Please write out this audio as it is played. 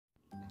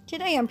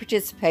Today I'm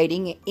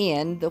participating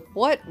in the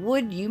What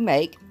Would You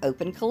Make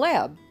Open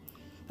Collab.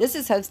 This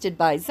is hosted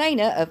by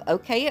Zaina of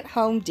OK at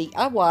Home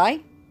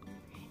DIY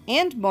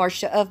and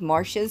Marsha of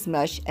MARSHA'S,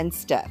 MUSH and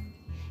Stuff.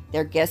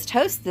 Their guest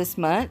host this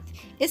month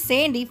is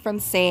Sandy from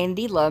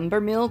Sandy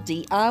LUMBERMILL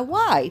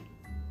DIY.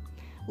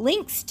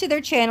 Links to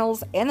their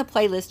channels and the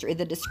playlist are in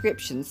the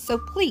description, so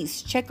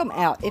please check them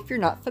out if you're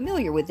not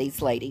familiar with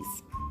these ladies.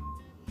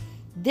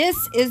 This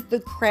is the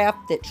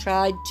craft that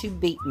tried to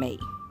beat me.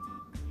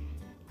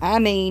 I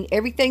mean,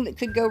 everything that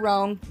could go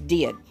wrong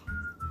did.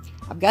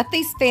 I've got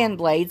these fan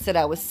blades that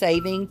I was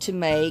saving to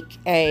make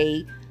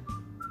a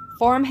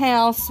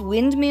farmhouse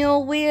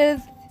windmill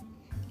with,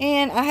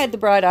 and I had the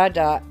bright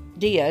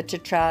idea to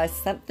try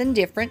something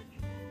different.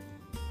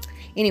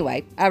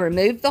 Anyway, I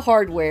removed the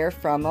hardware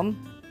from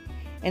them,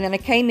 and then I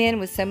came in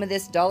with some of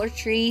this Dollar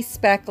Tree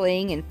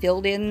spackling and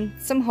filled in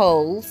some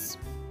holes.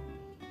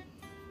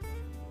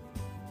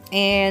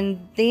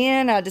 And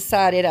then I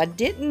decided I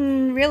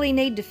didn't really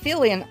need to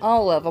fill in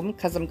all of them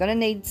because I'm going to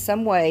need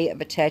some way of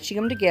attaching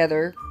them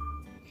together.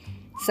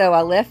 So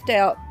I left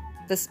out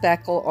the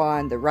spackle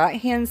on the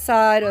right hand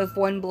side of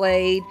one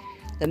blade,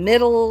 the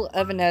middle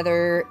of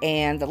another,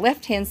 and the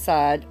left hand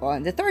side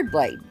on the third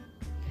blade,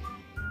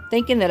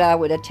 thinking that I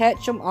would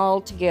attach them all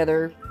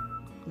together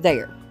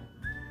there.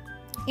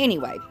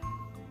 Anyway,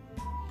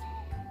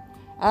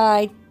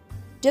 I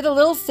did a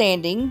little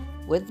sanding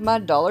with my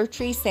Dollar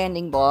Tree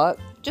sanding block,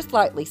 just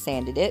lightly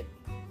sanded it,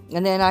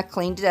 and then I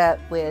cleaned it up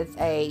with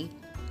a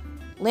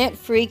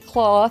lint-free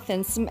cloth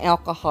and some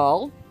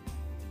alcohol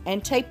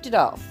and taped it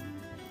off.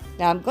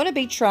 Now I'm going to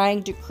be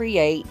trying to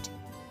create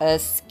a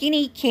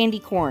skinny candy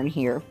corn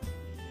here.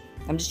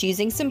 I'm just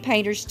using some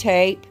painter's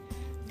tape,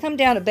 come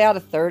down about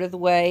 1/3 of the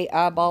way,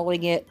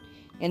 eyeballing it,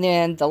 and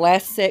then the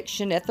last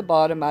section at the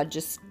bottom I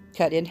just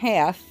cut in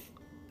half,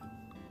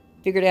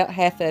 figured out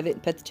half of it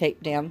and put the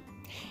tape down.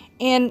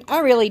 And I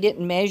really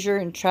didn't measure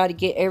and try to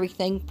get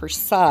everything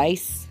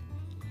precise.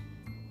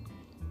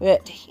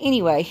 But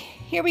anyway,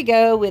 here we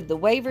go with the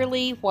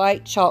Waverly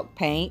white chalk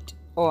paint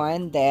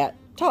on that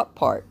top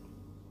part.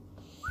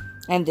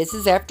 And this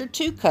is after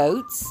 2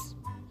 coats.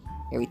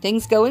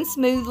 Everything's going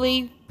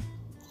smoothly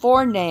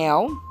for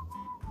now.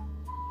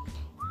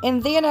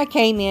 And then I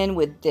came in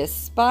with this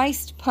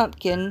spiced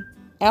pumpkin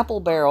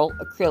apple barrel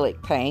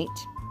acrylic paint.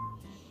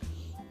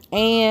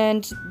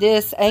 And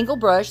this angle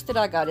brush that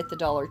I got at the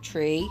Dollar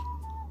Tree.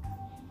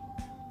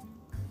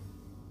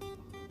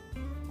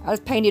 I was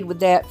painted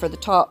with that for the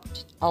top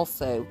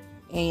also.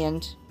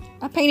 And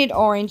I painted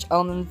orange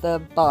on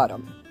the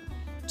bottom.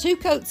 2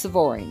 coats of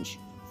orange.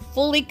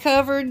 Fully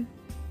covered.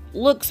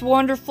 Looks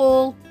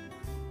wonderful.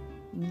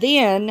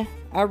 Then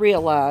I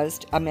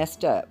realized I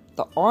messed up.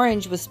 The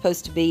orange was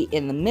supposed to be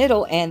in the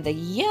middle and the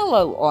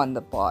yellow on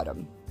the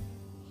bottom.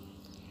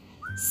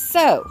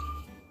 So,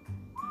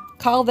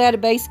 call that a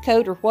base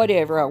coat or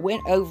whatever. I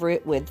went over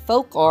it with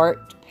folk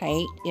art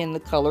paint in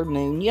the color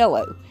Moon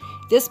Yellow.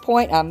 At this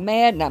point I'm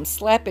mad and I'm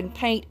slapping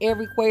paint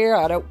everywhere.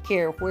 I don't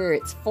care where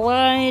it's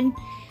flying.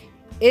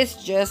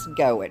 It's just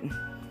going.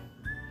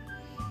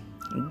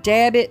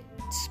 Dab it,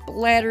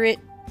 splatter it.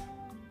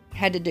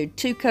 Had to do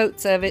 2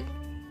 coats of it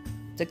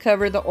to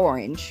cover the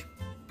orange.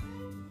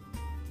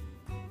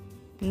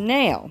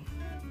 Now,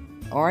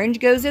 orange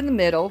goes in the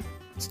middle.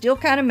 Still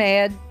kind of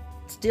mad.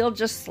 Still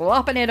just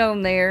slopping it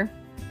on there.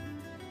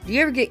 Do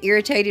you ever get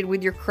irritated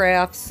with your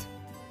crafts?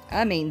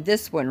 I mean,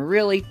 this one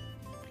really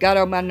got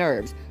on my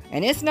nerves.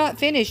 And it's not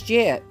finished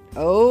yet.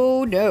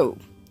 Oh no,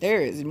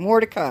 there is more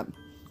to come.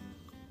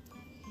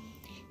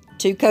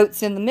 2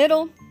 coats in the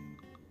middle.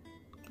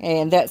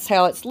 And that's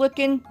how it's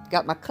looking.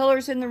 Got my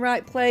colors in the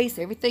right place.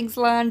 Everything's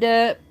lined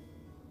up.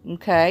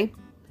 Okay.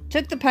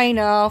 Took the paint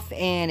off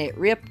and it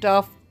ripped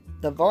off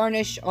the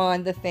varnish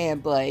on the fan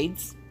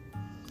blades.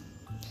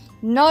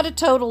 Not a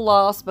total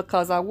loss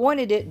because I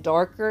wanted it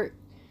darker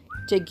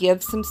to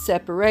give some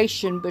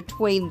separation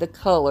between the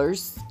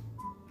colors.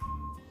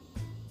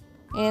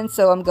 And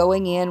so I'm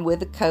going in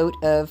with a coat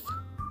of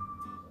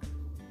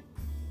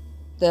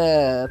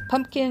the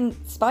pumpkin,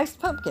 spiced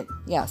pumpkin.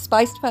 Yeah,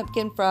 spiced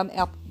pumpkin from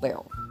Apple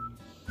Barrel.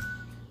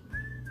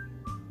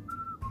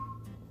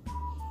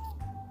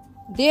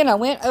 Then I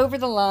went over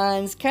the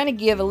lines, kind of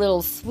give a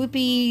little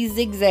swoopy,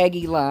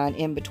 zigzaggy line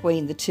in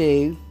between the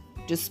two.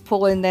 Just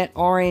pulling that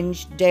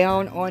orange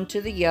down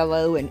onto the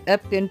yellow and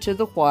up into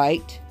the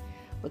white.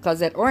 Because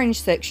that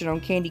orange section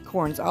on candy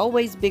corn is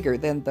always bigger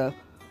than the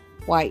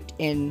white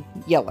and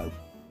yellow.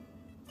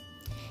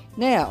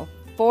 Now,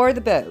 for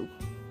the bow.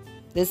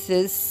 This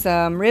is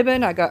some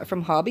ribbon I got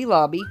from Hobby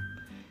Lobby.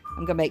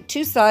 I'm going to make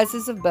 2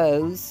 sizes of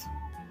bows.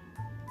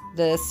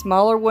 The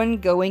smaller one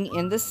going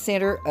in the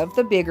center of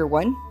the bigger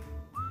one.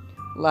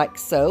 Like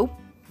so.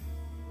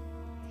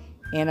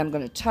 And I'm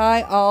going to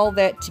tie all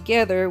that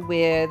together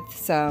with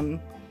some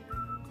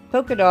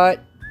polka dot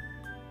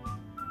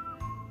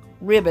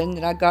ribbon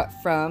that I got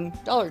from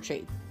Dollar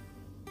Tree.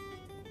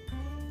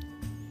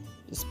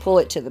 Just pull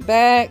it to the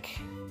back,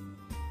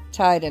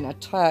 tie it in a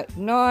tight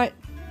knot,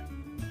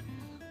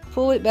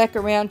 pull it back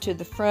around to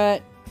the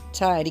front,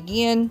 tie it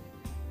again,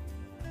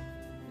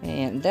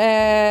 And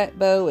that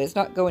bow is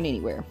not going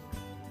anywhere.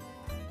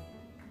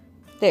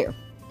 There.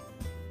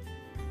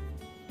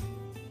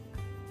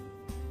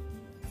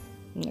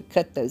 I'm going to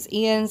cut those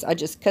ends. I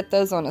just cut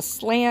those on a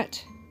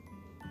slant.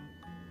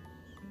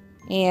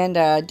 And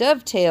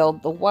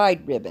dovetailed the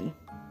wide ribbon.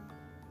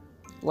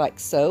 Like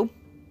so.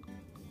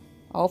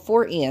 All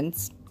 4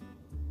 ends.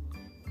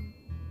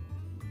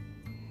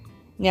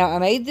 Now I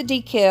made the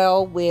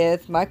decal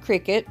with my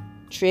Cricut,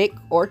 Trick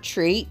or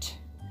Treat.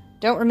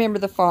 Don't remember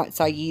the fonts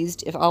I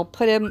used. I'll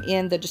put them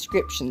in the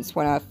descriptions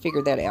when I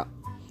figure that out.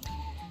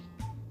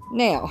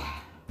 Now,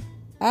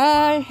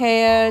 I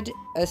had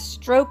a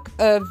stroke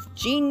of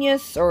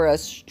genius or a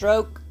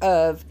stroke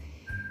of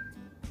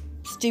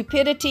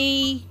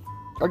stupidity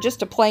or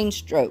just a plain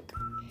stroke.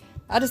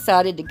 I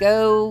decided to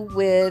go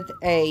with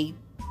a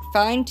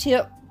fine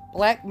tip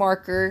black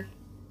marker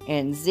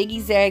and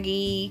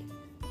ziggy-zaggy,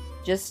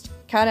 just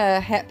kind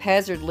of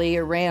haphazardly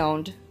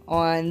around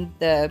on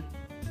the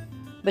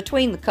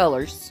between the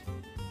colors,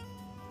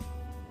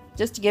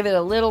 just to give it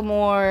a little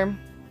more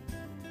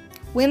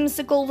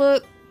whimsical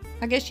look,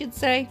 I guess you'd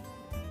say.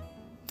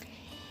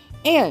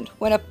 And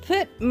when I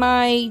put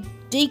my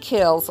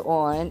decals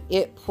on,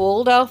 it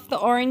pulled off the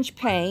orange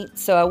paint,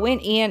 so I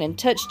went in and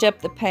touched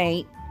up the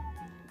paint,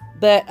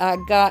 but I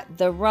got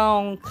the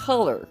wrong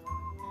color.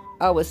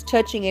 I was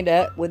touching it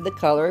up with the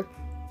color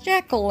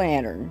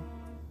jack-o'-lantern.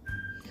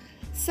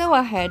 So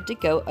I had to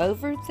go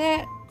over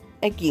that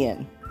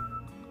again.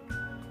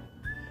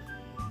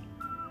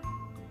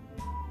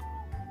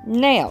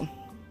 Now,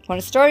 when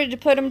I started to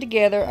put them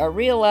together, I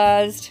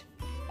realized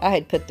I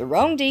had put the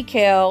wrong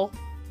decal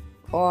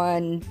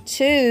on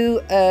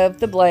 2 of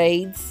the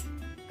blades.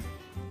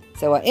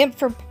 So I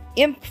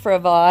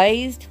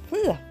improvised,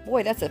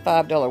 boy, that's a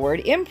 $5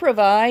 word,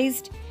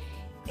 improvised,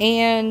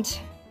 and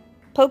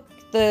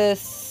poked the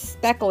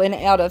spackle in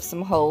and out of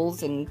some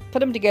holes and put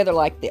them together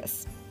like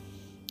this.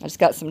 I just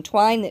got some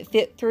twine that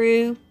fit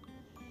through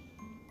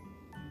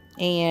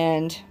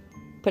and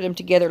put them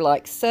together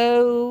like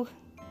so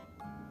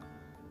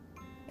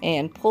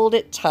and pulled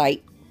it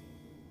tight.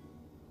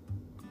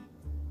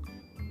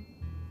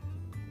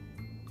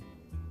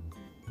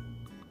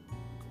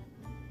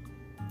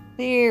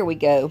 There we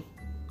go.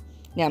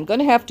 Now I'm going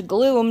to have to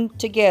glue them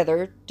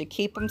together to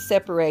keep them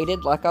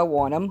separated like I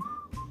want them.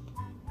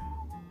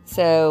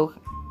 So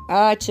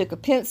I took a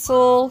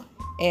pencil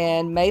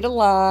and made a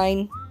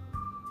line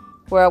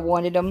where I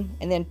wanted them,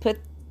 and then put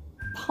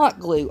hot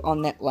glue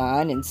on that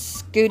line and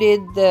scooted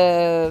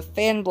the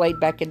fan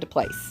blade back into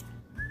place.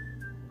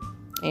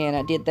 And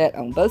I did that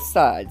on both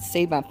sides.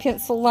 See my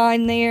pencil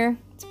line there?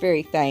 It's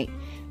very faint.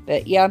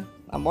 But yeah,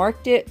 I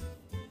marked it,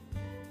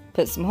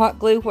 put some hot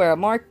glue where I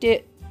marked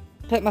it,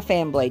 put my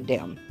fan blade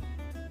down.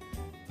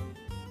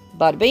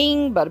 Bada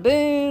bing, bada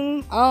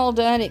boom, all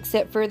done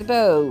except for the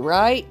bow,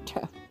 right?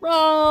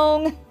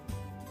 Wrong!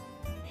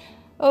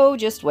 Oh,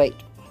 just wait.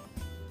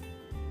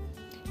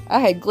 I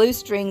had glue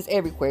strings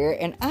everywhere,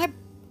 and I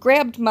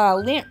grabbed my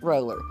lint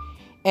roller,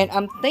 and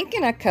I'm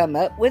thinking I come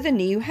up with a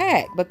new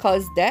hack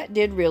because that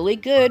did really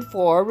good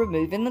for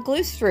removing the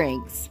glue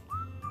strings.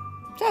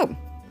 So,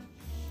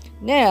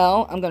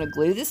 now I'm going to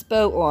glue this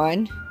bow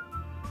on,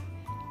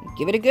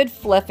 give it a good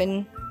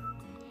fluffing,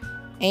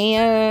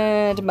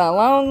 and my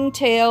long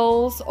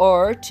tails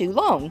are too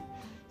long,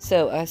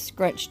 so I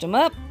scrunched them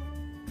up,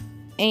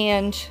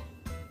 and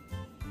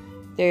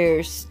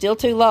they're still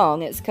too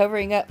long. It's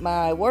covering up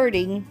my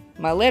wording,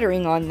 my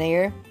lettering on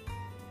there.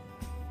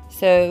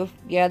 So,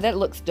 yeah, that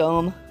looks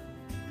dumb.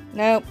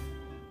 Nope.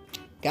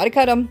 Gotta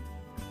cut them.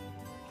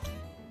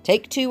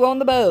 Take 2 on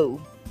the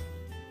bow.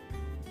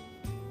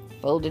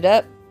 Fold it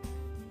up.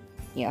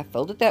 Yeah,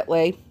 fold it that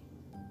way.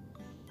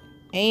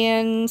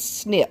 And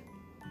snip.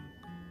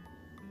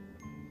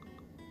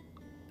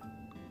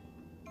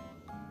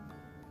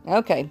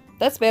 Okay,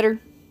 that's better.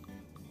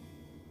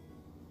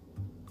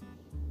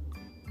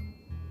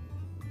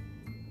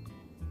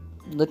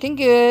 Looking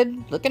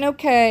good. Looking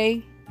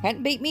okay.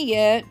 Hadn't beat me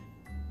yet.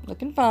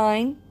 Looking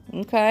fine.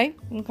 Okay.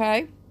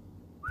 Okay.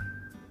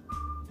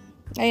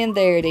 And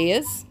there it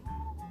is.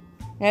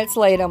 That's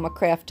laid on my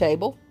craft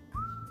table.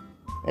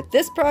 But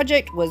this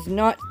project was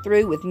not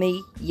through with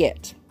me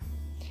yet.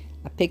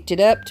 I picked it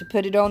up to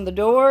put it on the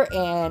door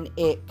and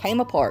it came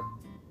apart.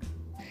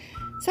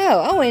 So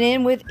I went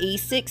in with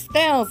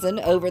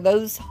E6000 over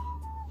those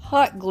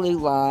hot glue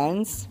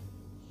lines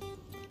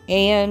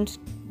and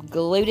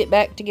glued it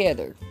back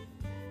together.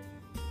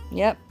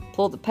 Yep,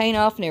 pulled the paint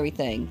off and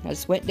everything. I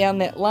just went down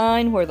that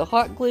line where the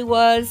hot glue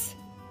was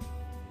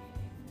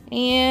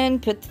and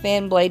put the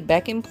fan blade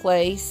back in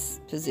place,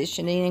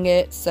 positioning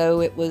it so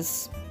it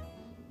was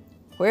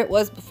where it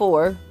was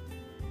before.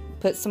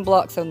 Put some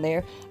blocks on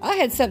there. I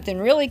had something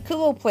really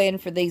cool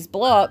planned for these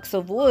blocks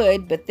of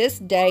wood, but this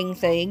dang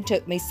thing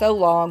took me so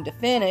long to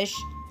finish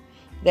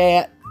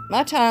that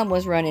my time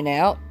was running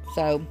out.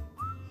 So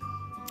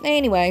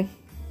anyway,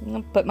 I'm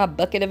gonna put my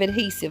bucket of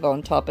adhesive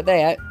on top of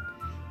that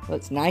so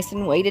it's nice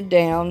and weighted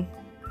down.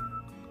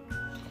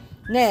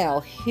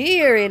 Now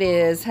here it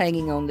is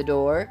hanging on the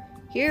door.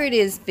 Here it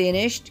is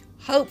finished,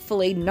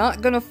 hopefully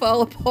not gonna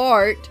fall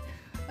apart.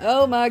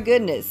 Oh my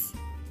goodness.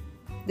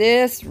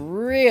 This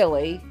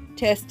really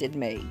tested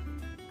me.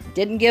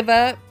 Didn't give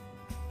up.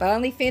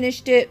 Finally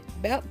finished it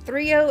about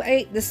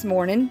 3:08 this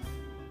morning.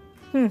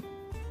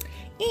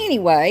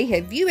 Anyway,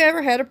 have you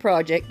ever had a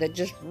project that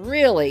just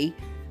really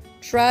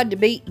tried to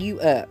beat you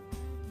up?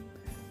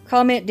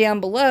 Comment down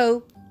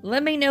below.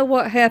 Let me know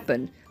what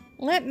happened.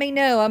 Let me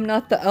know I'm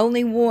not the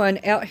only one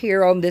out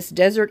here on this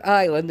desert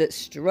island that's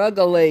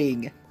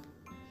struggling.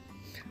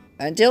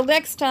 Until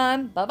next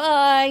time,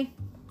 bye-bye.